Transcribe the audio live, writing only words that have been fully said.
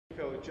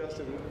Coach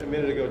Justin a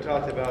minute ago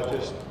talked about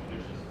just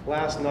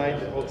last night,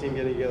 the whole team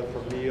getting together for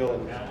a meal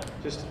and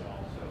just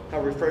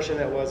how refreshing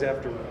that was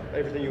after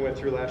everything you went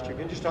through last year.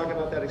 Can you just talk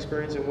about that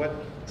experience and what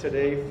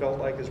today felt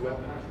like as well?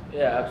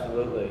 Yeah,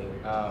 absolutely.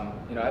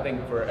 I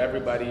think for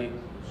everybody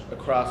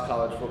across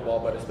college football,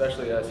 but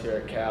especially us here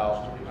at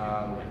Cal,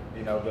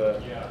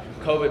 the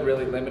COVID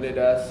really limited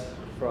us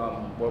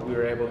from what we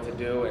were able to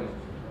do, and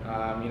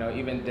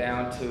even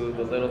down to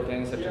the little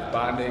things such as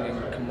bonding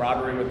and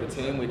camaraderie with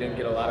the team. We didn't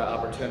get a lot of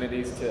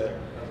opportunities to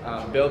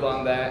build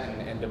on that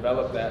and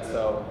develop that.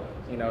 So,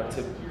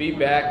 to be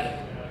back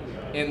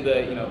in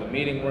the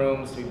meeting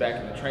rooms, to be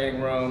back in the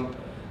training room,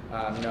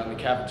 in the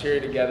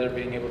cafeteria together,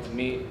 being able to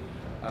meet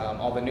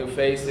all the new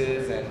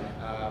faces and,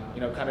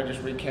 kind of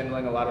just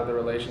rekindling a lot of the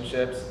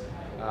relationships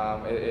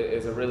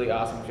is a really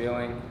awesome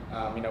feeling.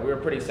 We were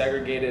pretty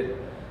segregated,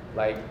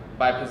 like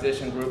by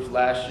position groups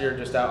last year,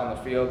 just out on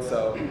the field.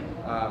 So,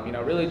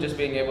 really just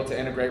being able to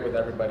integrate with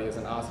everybody is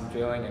an awesome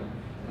feeling, and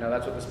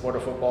that's what the sport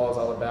of football is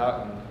all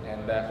about,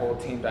 and that whole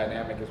team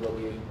dynamic is what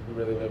we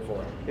really live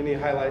for. Any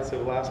highlights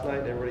of last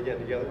night? Everybody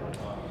getting together?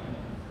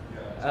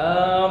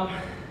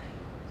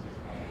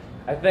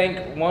 I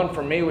think one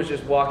for me was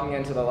just walking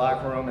into the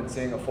locker room and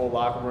seeing a full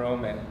locker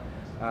room, and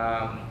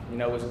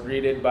was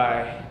greeted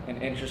by an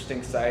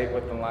interesting sight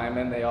with the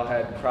linemen. They all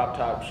had crop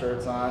top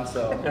shirts on,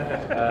 so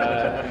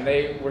and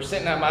they were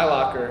sitting at my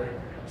locker,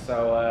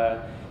 so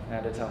I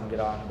had to tell them to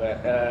get on.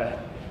 But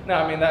no,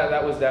 I mean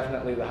that was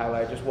definitely the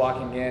highlight. Just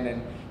walking in,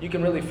 and you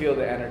can really feel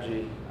the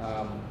energy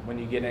when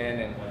you get in,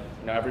 and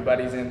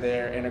everybody's in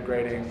there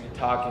integrating,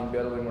 talking,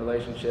 building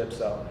relationships.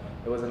 So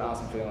it was an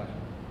awesome feeling.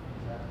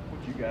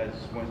 What you guys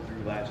went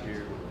through last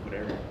year with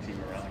every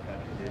team around the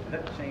country did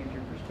that change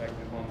your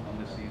perspective on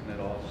this season at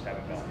all? Just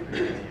having gone through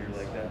a year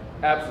like that.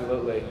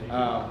 Absolutely.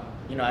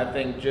 I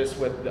think just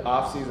with the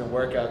off-season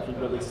workouts, we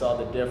really saw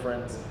the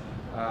difference.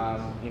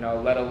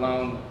 Let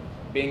alone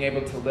being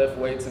able to lift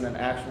weights in an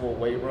actual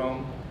weight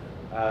room.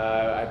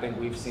 I think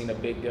we've seen a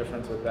big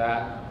difference with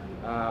that.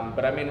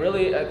 But I mean,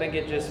 really, I think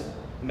it just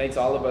makes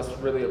all of us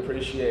really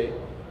appreciate,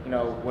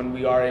 when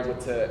we are able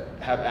to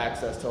have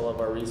access to all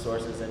of our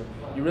resources, and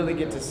you really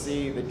get to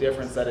see the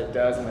difference that it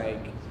does make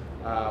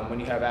when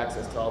you have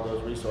access to all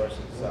those resources.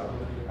 So,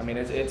 I mean,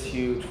 it's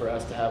huge for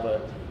us to have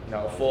a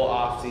full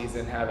off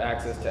season, have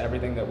access to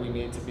everything that we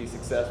need to be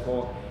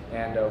successful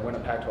and win a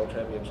Pac-12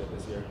 championship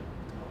this year.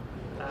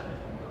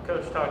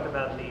 Coach talked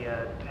about the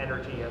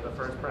energy of the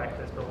first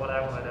practice, but what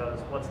I want to know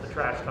is what's the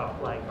trash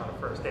talk like on the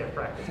first day of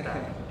practice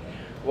back?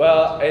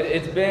 Well,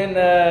 it's been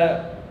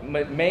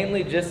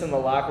mainly just in the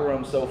locker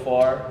room so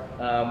far.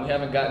 We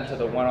haven't gotten to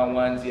the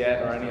one-on-ones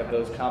yet or any of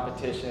those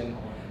competition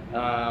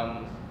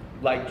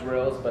like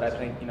drills, but I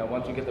think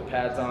once we get the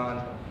pads on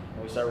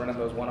and we start running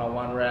those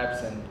one-on-one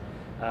reps, and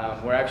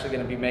we're actually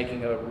going to be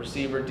making a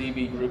receiver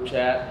DB group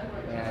chat,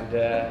 and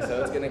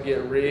so it's going to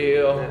get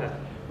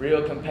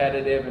real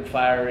competitive and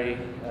fiery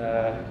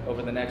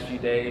over the next few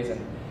days and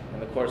in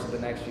the course of the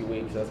next few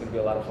weeks. So it's going to be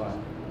a lot of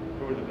fun.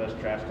 Who are the best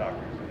trash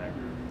talkers in that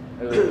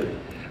group?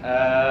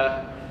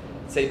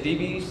 Say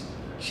DB's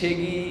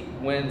Chiggy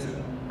wins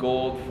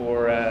gold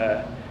for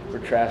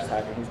trash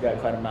talking. He's got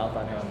quite a mouth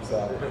on him,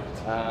 so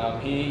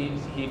he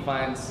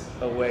finds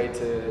a way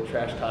to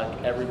trash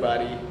talk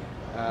everybody,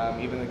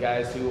 even the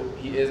guys who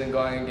he isn't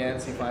going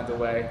against. He finds a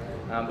way.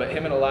 But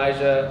him and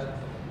Elijah,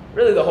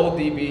 really the whole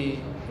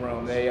DB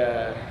room, they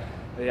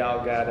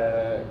all got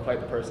quite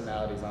the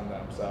personalities on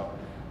them. So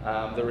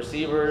the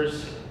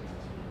receivers,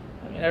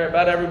 I mean,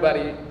 about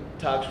everybody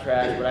talks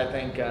trash, but I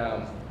think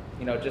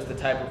just the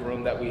type of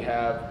room that we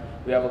have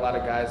a lot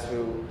of guys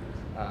who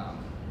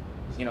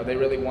they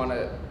really want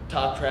to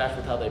talk trash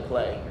with how they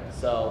play.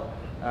 So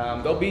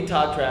they'll be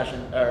trash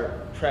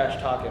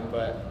talking,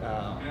 but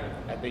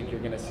I think you're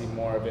going to see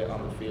more of it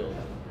on the field.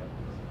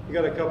 You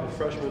got a couple of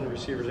freshman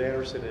receivers,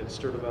 Anderson and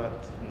Sturdivant.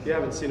 You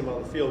haven't seen them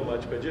on the field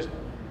much, but just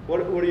what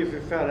have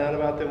you found out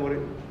about them? What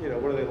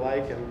are they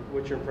like, and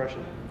what's your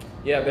impression?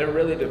 Yeah, they're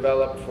really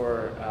developed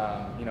for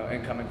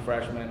incoming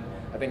freshmen.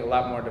 I think a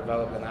lot more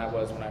developed than I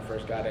was when I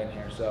first got in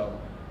here. So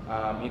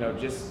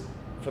just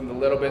from the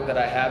little bit that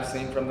I have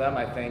seen from them,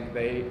 I think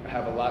they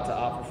have a lot to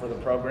offer for the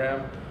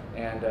program,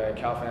 and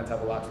Cal fans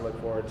have a lot to look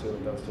forward to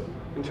with those two.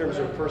 In terms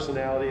of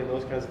personality and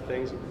those kinds of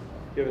things, do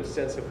you have a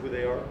sense of who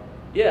they are?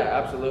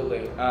 Yeah,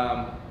 absolutely.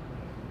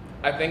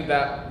 I think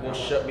that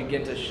will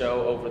begin to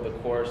show over the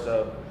course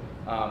of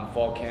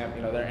fall camp.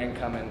 They're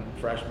incoming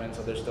freshmen,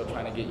 so they're still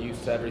trying to get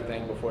used to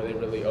everything before they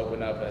really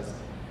open up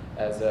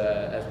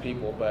as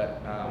people.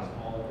 But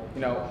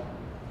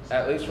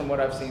at least from what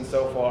I've seen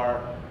so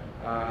far,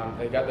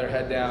 they got their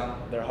head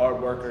down. They're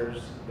hard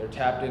workers. They're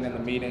tapped in the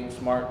meeting.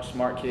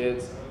 Smart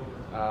kids.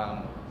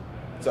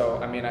 So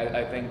I mean,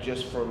 I think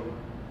just from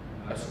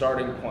a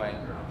starting point,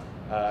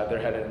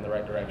 they're headed in the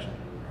right direction.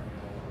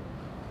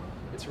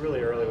 It's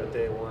really early with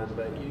day one,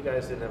 but you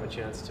guys didn't have a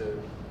chance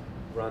to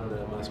run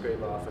the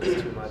Musgrave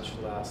offense too much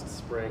last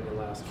spring and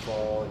last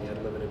fall, and you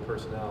had limited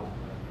personnel.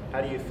 How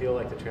do you feel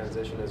like the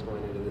transition is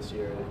going into this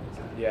year?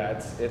 Yeah,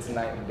 it's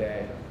night and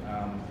day.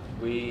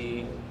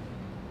 We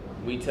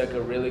we took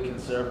a really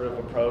conservative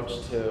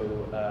approach to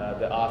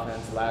the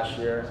offense last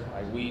year.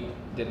 Like, we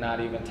did not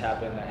even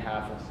tap into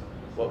half of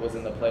what was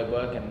in the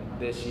playbook, and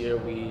this year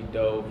we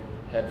dove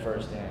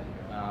headfirst in.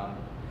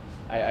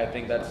 I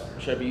think that's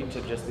tribute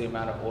to just the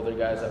amount of older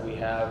guys that we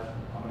have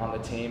on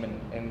the team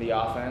and in the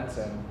offense,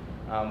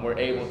 and we're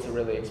able to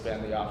really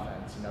expand the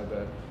offense. You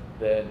know,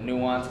 the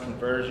nuanced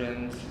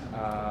conversions,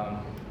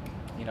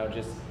 you know,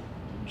 just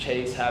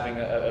Chase having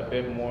a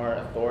bit more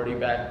authority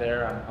back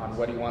there on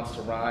what he wants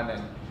to run,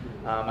 and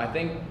I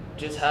think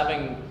just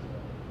having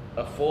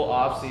a full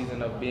off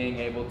season of being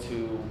able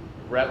to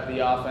rep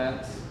the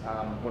offense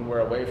when we're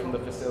away from the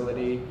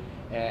facility,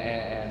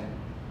 and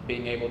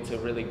being able to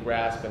really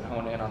grasp and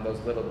hone in on those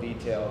little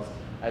details,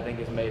 I think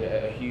has made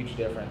a huge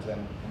difference.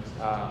 And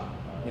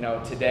you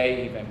know,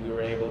 today even we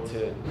were able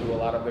to do a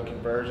lot of the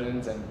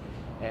conversions and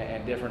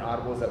different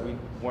audibles that we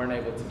weren't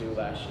able to do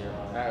last year.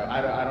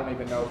 I don't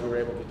even know if we were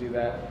able to do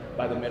that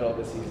by the middle of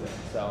the season.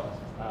 So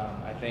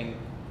I think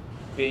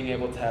being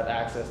able to have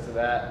access to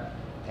that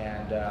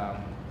and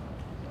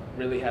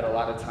really had a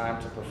lot of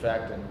time to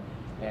perfect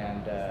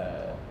and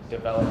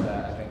develop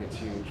that, I think it's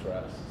huge for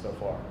us so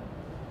far.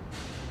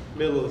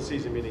 Middle of the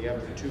season, meaning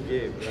after 2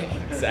 games, right?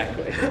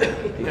 Exactly.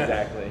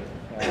 Exactly.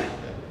 Yeah.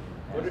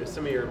 What are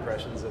some of your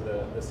impressions of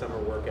the summer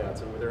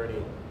workouts, and were there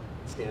any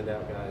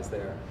standout guys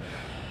there?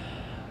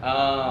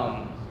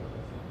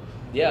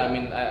 Yeah, I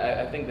mean,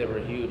 I think they were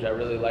huge. I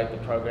really liked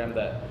the program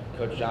that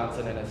Coach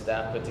Johnson and his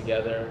staff put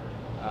together.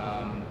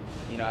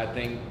 You know, I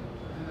think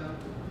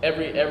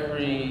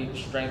every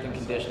strength and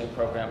conditioning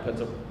program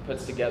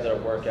puts together a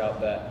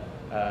workout that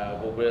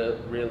will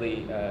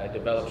really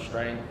develop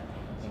strength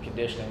and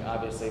conditioning,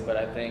 obviously, but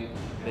I think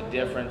the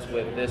difference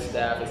with this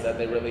staff is that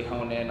they really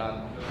hone in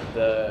on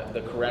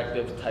the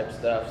corrective type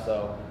stuff.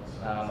 So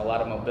a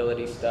lot of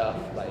mobility stuff,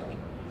 like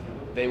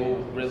they will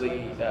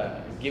really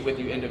get with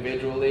you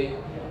individually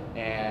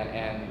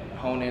and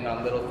hone in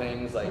on little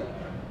things like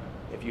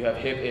if you have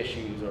hip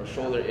issues or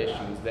shoulder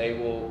issues, they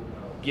will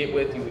get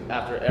with you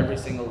after every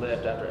single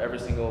lift, after every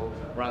single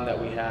run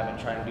that we have, and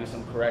try and do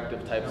some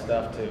corrective type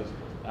stuff to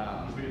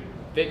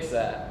fix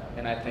that.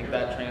 And I think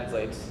that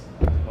translates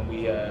when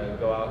we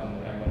go out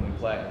and when we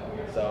play.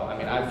 So, I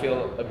mean, I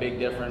feel a big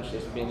difference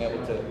just being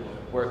able to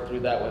work through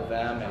that with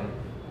them, and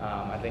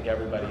I think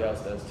everybody else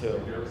does too.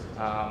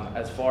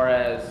 As far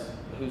as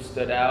who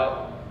stood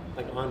out,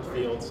 Like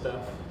on-field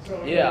stuff?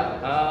 yeah,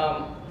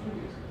 I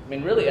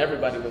mean, really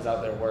everybody was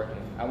out there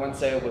working. I wouldn't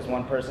say it was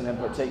one person in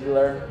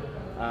particular.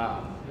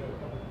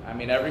 I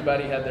mean,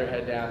 everybody had their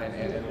head down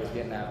and was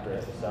getting after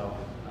it. So,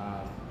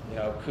 you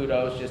know,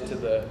 kudos just to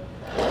the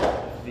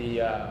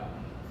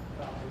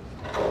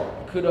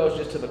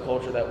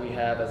culture that we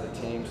have as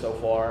a team so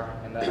far,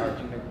 and that are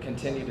going to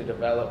continue to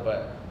develop.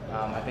 But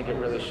I think it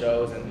really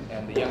shows,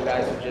 and the young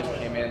guys who just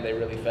came in, they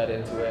really fed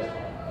into it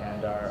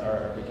and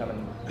are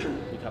becoming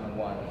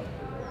one.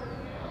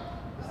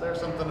 Is there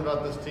something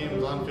about this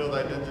team's on-field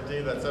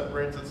identity that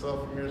separates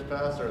itself from years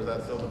past, or is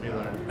that still to be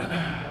learned?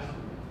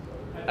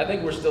 I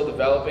think we're still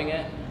developing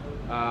it.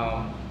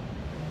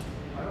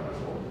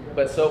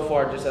 But so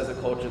far, just as a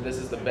culture, this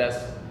is the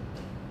best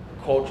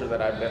culture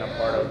that I've been a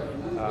part of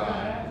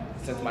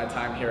since my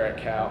time here at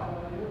Cal.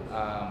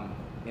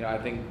 You know, I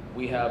think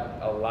we have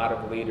a lot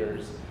of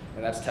leaders,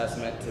 and that's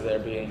testament to there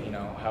being, you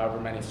know, however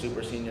many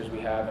super seniors we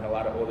have and a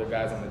lot of older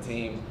guys on the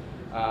team.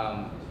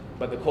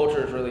 But the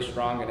culture is really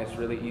strong, and it's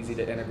really easy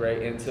to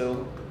integrate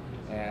into.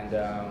 And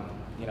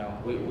you know,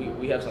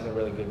 we have something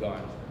really good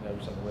going. We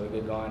have something really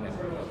good going, and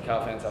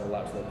Cal fans have a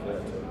lot to look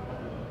forward to.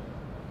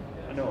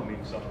 I know it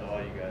means something to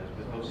all you guys,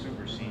 but those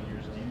super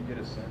seniors, do you get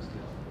a sense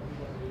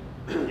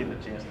that getting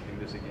the chance to do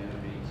this again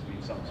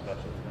means something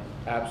special to them?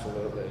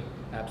 Absolutely,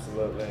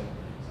 absolutely.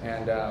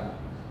 And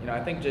you know,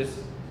 I think just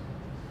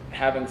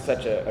having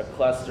such a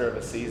cluster of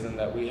a season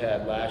that we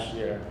had last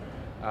year,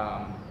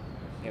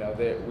 you know,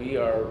 that we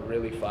are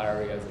really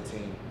fiery as a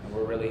team, and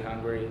we're really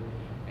hungry,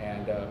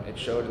 and it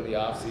showed in the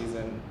off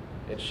season.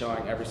 It's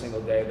showing every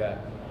single day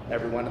that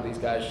every one of these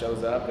guys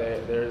shows up.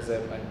 There's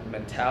a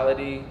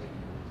mentality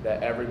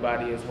that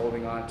everybody is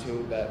holding on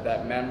to,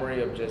 that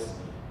memory of just,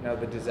 you know,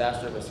 the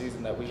disaster of a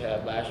season that we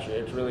had last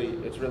year. It's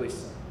really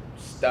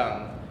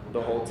stung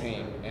the whole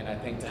team, and I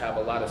think to have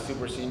a lot of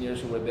super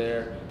seniors who were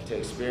there to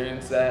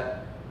experience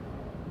that,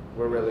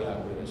 we're really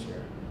hungry this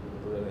year.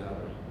 We're really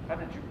hungry. How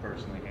did you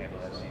personally handle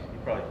that season? You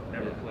probably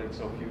never played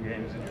so few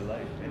games in your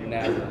life. Anyway.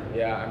 Never.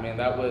 Yeah, I mean,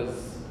 that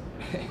was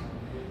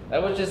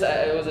just,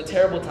 it was a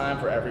terrible time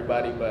for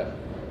everybody, but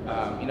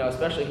you know,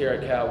 especially here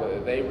at Cal,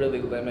 they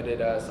really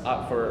limited us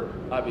for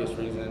obvious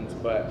reasons,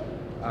 but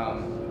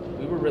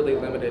we were really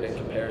limited in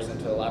comparison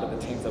to a lot of the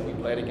teams that we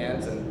played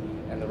against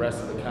and the rest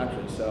of the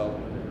country. So,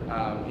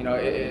 you know,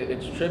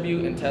 it's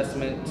tribute and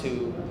testament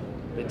to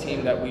the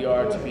team that we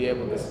are to be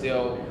able to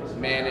still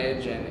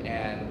manage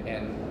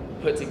and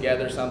put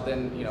together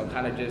something, you know,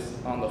 kind of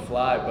just on the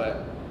fly.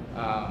 But,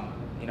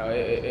 you know,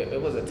 it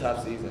was a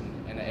tough season,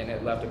 and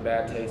it left a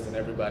bad taste in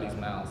everybody's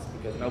mouths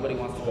because nobody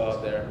wants to go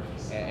out there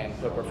and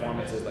put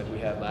performances like we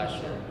had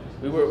last year.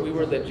 We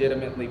were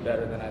legitimately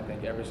better than I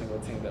think every single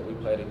team that we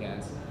played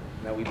against.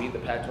 You know, we beat the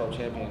Pac-12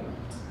 champions,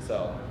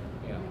 so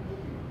you know,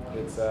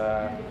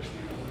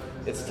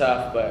 it's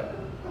tough, but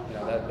you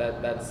know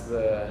that's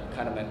the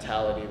kind of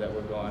mentality that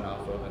we're going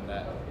off of, and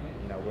that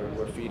you know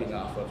we're feeding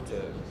off of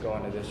to go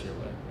into this year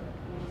with.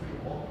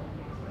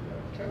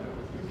 Okay.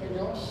 Anything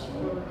else?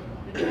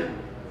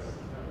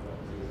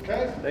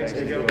 Okay. Thanks,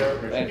 Nikko.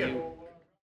 Thank you.